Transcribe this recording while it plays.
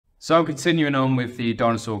So I'm continuing on with the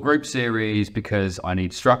dinosaur group series because I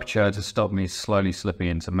need structure to stop me slowly slipping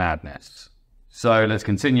into madness. So let's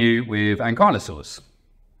continue with Ankylosaurs.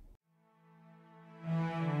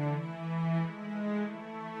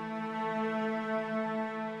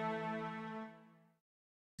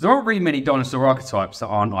 There aren't really many dinosaur archetypes that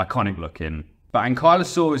aren't iconic looking, but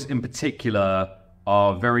Ankylosaurs in particular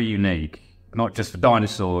are very unique, not just for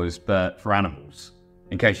dinosaurs, but for animals.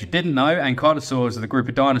 In case you didn't know, Ankylosaurs are the group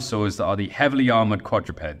of dinosaurs that are the heavily armoured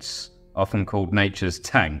quadrupeds, often called nature's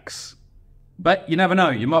tanks. But you never know,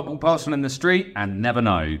 you might walk past one in the street and never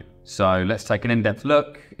know. So let's take an in-depth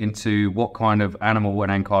look into what kind of animal an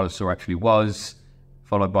Ankylosaur actually was,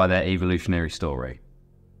 followed by their evolutionary story.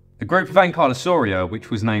 The group of Ankylosauria,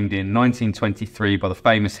 which was named in 1923 by the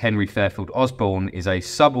famous Henry Fairfield Osborn, is a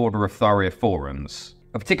suborder of Thyreophorans.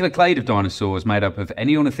 A particular clade of dinosaurs made up of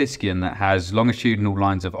any ornithischian that has longitudinal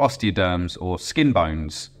lines of osteoderms or skin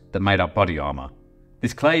bones that made up body armour.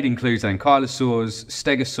 This clade includes Ankylosaurs,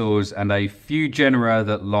 Stegosaurs, and a few genera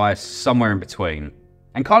that lie somewhere in between.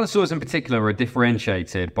 Ankylosaurs in particular are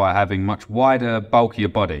differentiated by having much wider, bulkier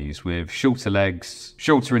bodies with shorter legs,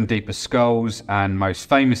 shorter and deeper skulls, and most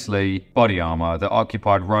famously, body armour that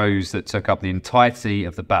occupied rows that took up the entirety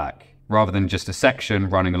of the back, rather than just a section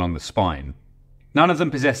running along the spine. None of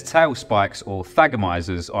them possessed tail spikes or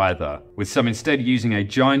thagomizers either, with some instead using a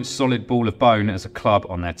giant solid ball of bone as a club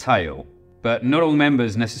on their tail. But not all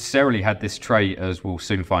members necessarily had this trait, as we'll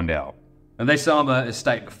soon find out. And this armour, as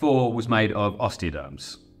stated before, was made of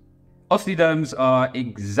osteoderms. Osteoderms are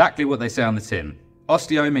exactly what they say on the tin.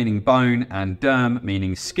 Osteo meaning bone and derm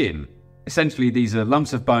meaning skin. Essentially, these are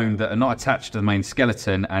lumps of bone that are not attached to the main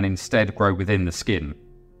skeleton and instead grow within the skin.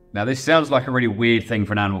 Now this sounds like a really weird thing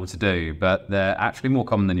for an animal to do, but they're actually more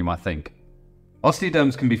common than you might think.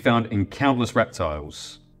 Osteoderms can be found in countless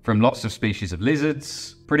reptiles, from lots of species of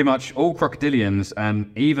lizards, pretty much all crocodilians,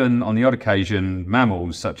 and even on the odd occasion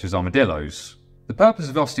mammals such as armadillos. The purpose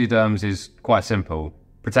of osteoderms is quite simple: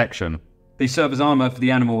 protection. These serve as armour for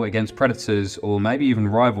the animal against predators or maybe even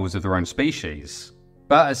rivals of their own species.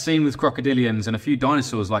 But as seen with crocodilians and a few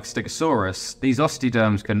dinosaurs like Stegosaurus, these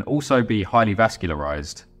osteoderms can also be highly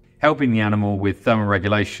vascularized, helping the animal with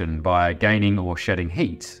thermoregulation by gaining or shedding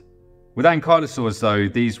heat. With Ankylosaurs though,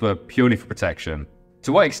 these were purely for protection.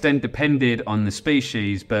 To what extent depended on the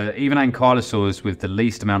species, but even Ankylosaurs with the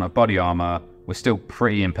least amount of body armour were still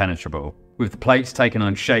pretty impenetrable, with the plates taking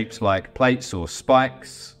on shapes like plates or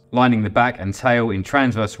spikes, lining the back and tail in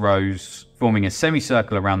transverse rows, forming a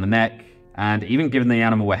semicircle around the neck, and even giving the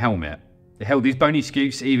animal a helmet. Hell, these bony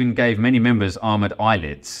scutes even gave many members armoured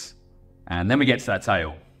eyelids. And then we get to that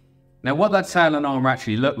tail. Now what that tail and armour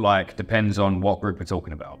actually look like depends on what group we're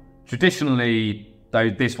talking about. Traditionally, though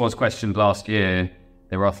this was questioned last year,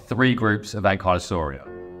 there are three groups of Ankylosauria.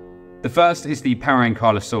 The first is the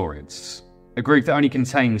Parankylosaurids, a group that only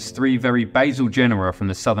contains three very basal genera from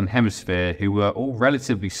the southern hemisphere who were all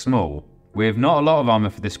relatively small, with not a lot of armour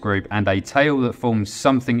for this group and a tail that forms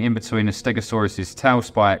something in between a Stegosaurus' tail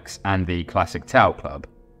spikes and the classic tail club.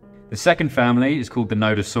 The second family is called the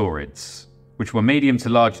Nodosaurids, which were medium to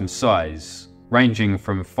large in size, ranging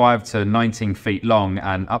from 5 to 19 feet long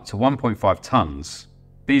and up to 1.5 tons.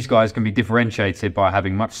 These guys can be differentiated by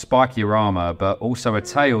having much spikier armour, but also a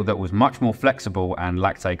tail that was much more flexible and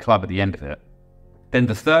lacked a club at the end of it. Then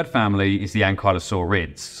the third family is the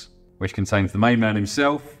Ankylosaurids, which contains the main man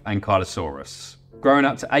himself, Ankylosaurus. Growing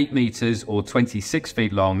up to 8 meters or 26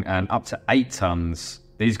 feet long and up to 8 tons,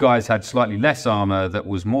 these guys had slightly less armour that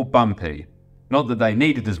was more bumpy. Not that they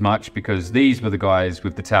needed as much, because these were the guys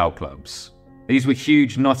with the tail clubs. These were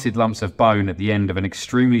huge knotted lumps of bone at the end of an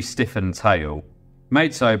extremely stiffened tail,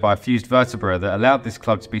 made so by a fused vertebra that allowed this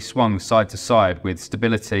club to be swung side to side with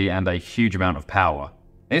stability and a huge amount of power.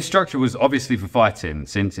 Its structure was obviously for fighting,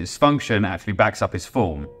 since its function actually backs up its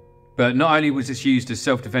form. But not only was this used as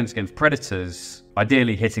self-defense against predators,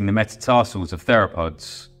 ideally hitting the metatarsals of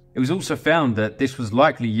theropods, it was also found that this was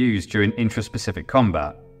likely used during intraspecific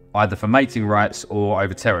combat, either for mating rights or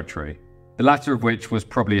over territory, the latter of which was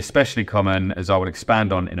probably especially common, as I will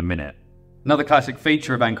expand on in a minute. Another classic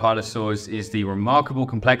feature of Ankylosaurs is the remarkable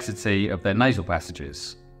complexity of their nasal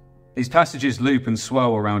passages. These passages loop and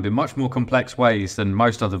swirl around in much more complex ways than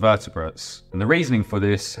most other vertebrates, and the reasoning for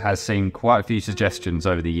this has seen quite a few suggestions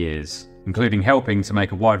over the years, including helping to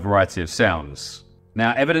make a wide variety of sounds.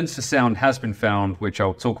 Now, evidence for sound has been found, which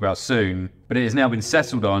I'll talk about soon, but it has now been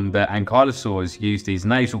settled on that Ankylosaurs use these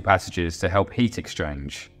nasal passages to help heat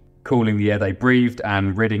exchange, cooling the air they breathed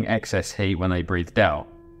and ridding excess heat when they breathed out,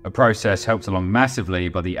 a process helped along massively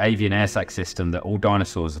by the avian air sac system that all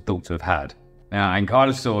dinosaurs are thought to have had. Now,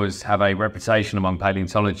 ankylosaurs have a reputation among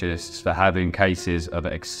paleontologists for having cases of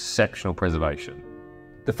exceptional preservation.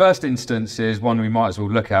 The first instance is one we might as well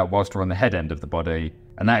look at whilst we're on the head end of the body,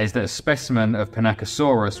 and that is that a specimen of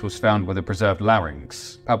Ankylosaurus was found with a preserved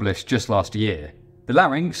larynx, published just last year. The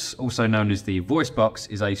larynx, also known as the voice box,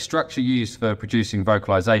 is a structure used for producing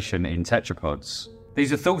vocalization in tetrapods.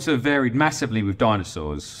 These are thought to have varied massively with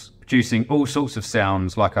dinosaurs, producing all sorts of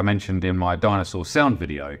sounds like I mentioned in my dinosaur sound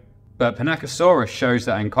video. But Ankylosaurus shows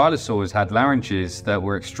that ankylosaurs had larynges that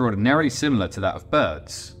were extraordinarily similar to that of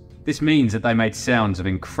birds. This means that they made sounds of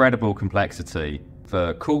incredible complexity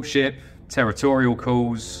for courtship, territorial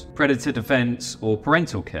calls, predator defense, or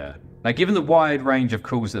parental care. Now, given the wide range of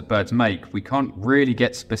calls that birds make, we can't really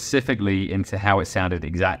get specifically into how it sounded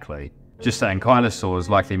exactly. Just that ankylosaurs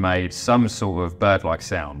likely made some sort of bird-like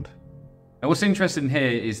sound. Now, what's interesting here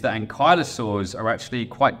is that ankylosaurs are actually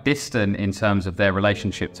quite distant in terms of their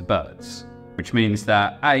relationship to birds, which means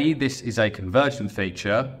that A, this is a convergent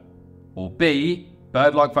feature, or B,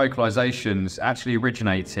 bird-like vocalizations actually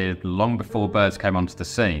originated long before birds came onto the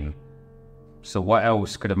scene. So what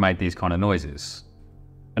else could have made these kind of noises?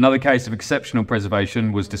 Another case of exceptional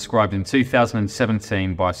preservation was described in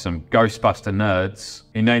 2017 by some Ghostbuster nerds.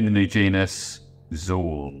 He named the new genus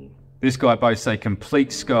Zuul. This guy boasts a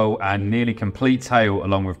complete skull and nearly complete tail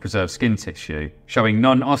along with preserved skin tissue, showing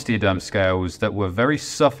non-osteoderm scales that were very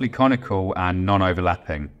softly conical and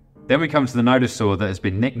non-overlapping. Then we come to the nodosaur that has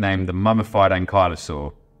been nicknamed the mummified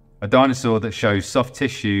ankylosaur, a dinosaur that shows soft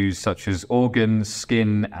tissues such as organs,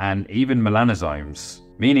 skin, and even melanosomes,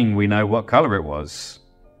 meaning we know what colour it was.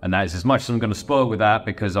 And that is as much as I'm going to spoil with that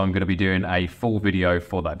because I'm going to be doing a full video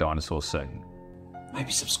for that dinosaur soon.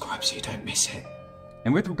 Maybe subscribe so you don't miss it.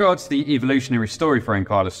 And with regards to the evolutionary story for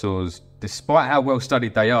ankylosaurs, despite how well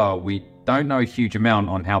studied they are, we don't know a huge amount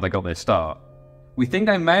on how they got their start. We think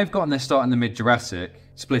they may have gotten their start in the mid-Jurassic,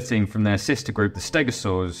 splitting from their sister group the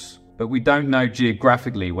stegosaurs, but we don't know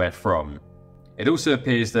geographically where from. It also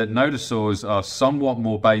appears that nodosaurs are somewhat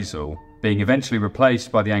more basal, being eventually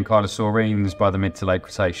replaced by the ankylosaurines by the mid to late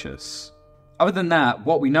Cretaceous. Other than that,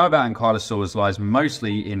 what we know about ankylosaurs lies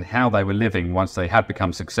mostly in how they were living once they had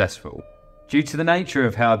become successful. Due to the nature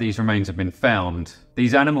of how these remains have been found,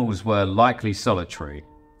 these animals were likely solitary,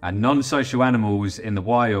 and non-social animals in the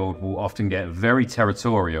wild will often get very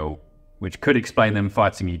territorial, which could explain them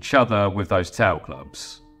fighting each other with those tail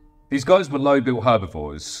clubs. These guys were low-built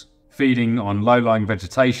herbivores, feeding on low-lying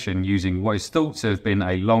vegetation using what is thought to have been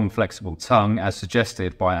a long flexible tongue as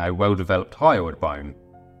suggested by a well-developed hyoid bone.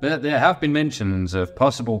 But there have been mentions of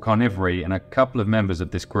possible carnivory in a couple of members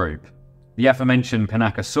of this group. The aforementioned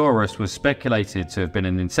Ankylosaurus was speculated to have been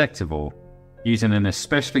an insectivore, using an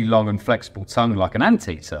especially long and flexible tongue like an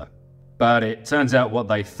anteater. But it turns out what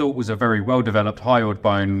they thought was a very well-developed hyoid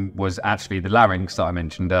bone was actually the larynx that I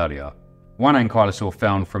mentioned earlier. One ankylosaur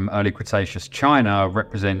found from early Cretaceous China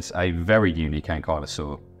represents a very unique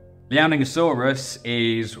ankylosaur. LEONELLO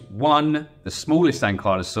is 1, the smallest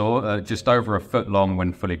ankylosaur, just over a foot long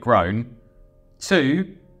when fully grown,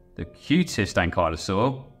 2, the cutest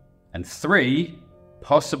ankylosaur, and 3,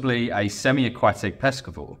 possibly a semi-aquatic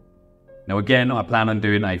pescivore. Now again, I plan on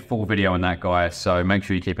doing a full video on that guy, so make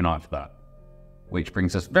sure you keep an eye for that. Which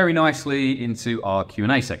brings us very nicely into our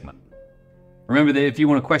Q&A segment. Remember that if you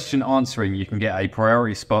want a question answering, you can get a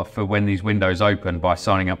priority spot for when these windows open by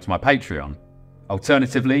signing up to my Patreon.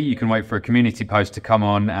 Alternatively, you can wait for a community post to come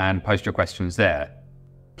on and post your questions there.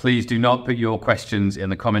 Please do not put your questions in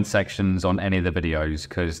the comment sections on any of the videos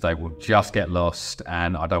because they will just get lost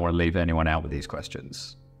and I don't want to leave anyone out with these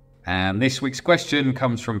questions. And this week's question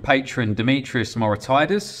comes from patron Demetrius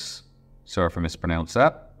Moritidis, sorry if I mispronounced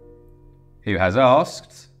that, who has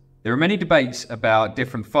asked, there are many debates about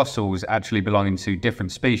different fossils actually belonging to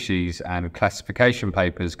different species and classification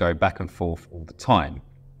papers go back and forth all the time,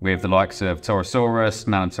 with the likes of Torosaurus,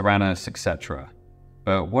 Nanotyrannus, etc.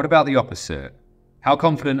 But what about the opposite? How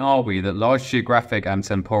confident are we that large geographic and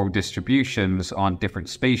temporal distributions aren't different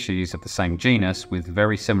species of the same genus with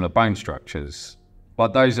very similar bone structures?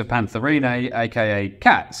 Like those of Pantherinae, aka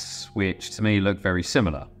cats, which to me look very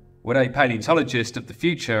similar. Would a paleontologist of the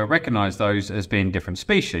future recognise those as being different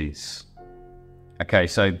species? Okay,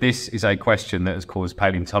 so this is a question that has caused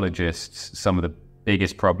paleontologists some of the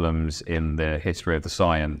biggest problems in the history of the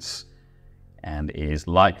science and is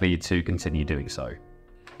likely to continue doing so.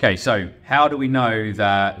 Okay, so how do we know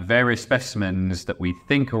that various specimens that we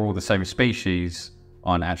think are all the same species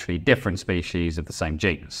aren't actually different species of the same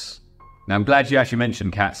genus? Now, I'm glad you actually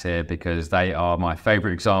mentioned cats here because they are my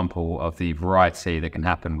favourite example of the variety that can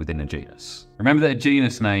happen within a genus. Remember that a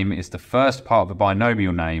genus name is the first part of a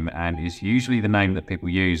binomial name and is usually the name that people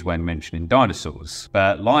use when mentioning dinosaurs.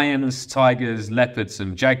 But lions, tigers, leopards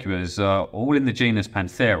and jaguars are all in the genus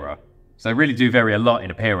Panthera, so they really do vary a lot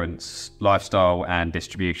in appearance, lifestyle and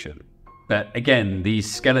distribution. But again, these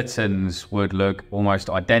skeletons would look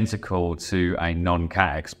almost identical to a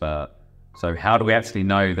non-cat expert. So how do we actually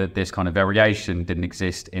know that this kind of variation didn't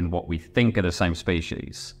exist in what we think are the same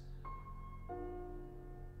species?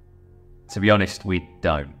 To be honest, we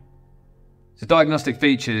don't. So diagnostic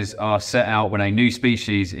features are set out when a new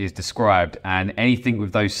species is described and anything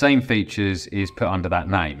with those same features is put under that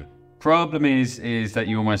name. Problem is that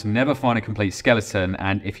you almost never find a complete skeleton,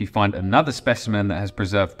 and if you find another specimen that has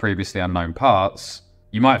preserved previously unknown parts,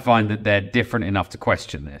 you might find that they're different enough to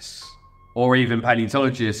question this. Or even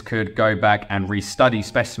paleontologists could go back and restudy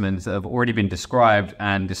specimens that have already been described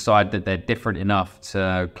and decide that they're different enough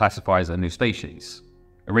to classify as a new species.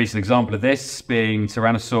 A recent example of this being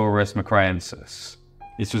Tyrannosaurus macraensis.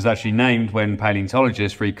 This was actually named when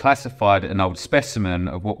paleontologists reclassified an old specimen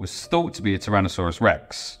of what was thought to be a Tyrannosaurus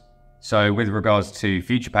rex. So with regards to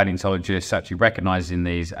future paleontologists actually recognizing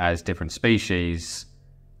these as different species,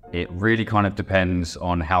 it really kind of depends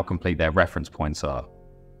on how complete their reference points are.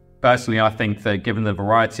 Personally, I think that given the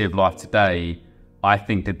variety of life today, I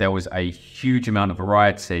think that there was a huge amount of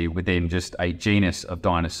variety within just a genus of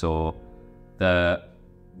dinosaur that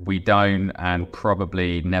we don't and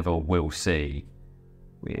probably never will see,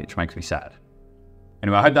 which makes me sad.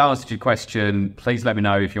 Anyway, I hope that answered your question. Please let me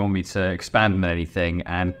know if you want me to expand on anything,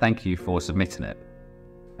 and thank you for submitting it.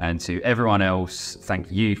 And to everyone else,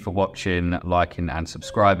 thank you for watching, liking and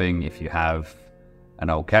subscribing if you have, and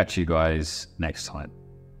I'll catch you guys next time.